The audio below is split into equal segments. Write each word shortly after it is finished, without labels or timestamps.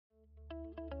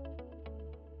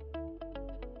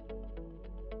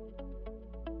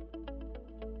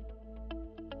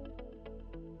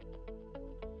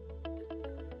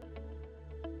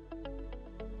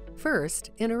First,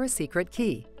 enter a secret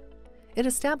key. It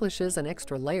establishes an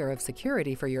extra layer of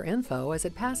security for your info as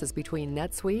it passes between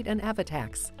NetSuite and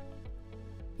AvaTax.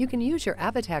 You can use your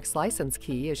AvaTax license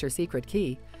key as your secret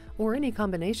key, or any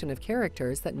combination of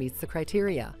characters that meets the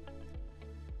criteria.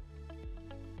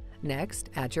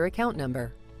 Next, add your account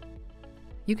number.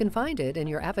 You can find it in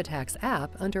your AvaTax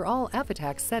app under all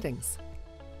AvaTax settings.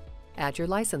 Add your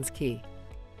license key.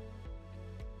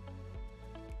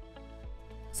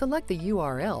 Select the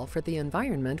URL for the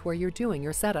environment where you're doing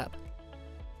your setup.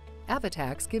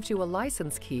 AvaTax gives you a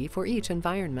license key for each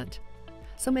environment,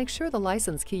 so make sure the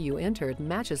license key you entered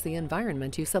matches the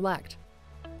environment you select.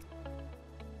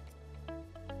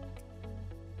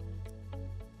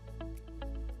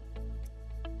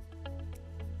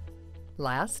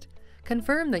 Last,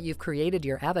 confirm that you've created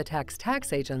your AvaTax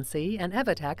tax agency and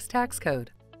AvaTax tax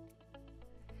code.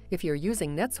 If you're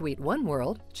using NetSuite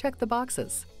OneWorld, check the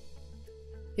boxes.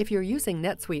 If you're using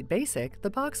NetSuite Basic, the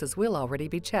boxes will already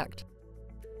be checked.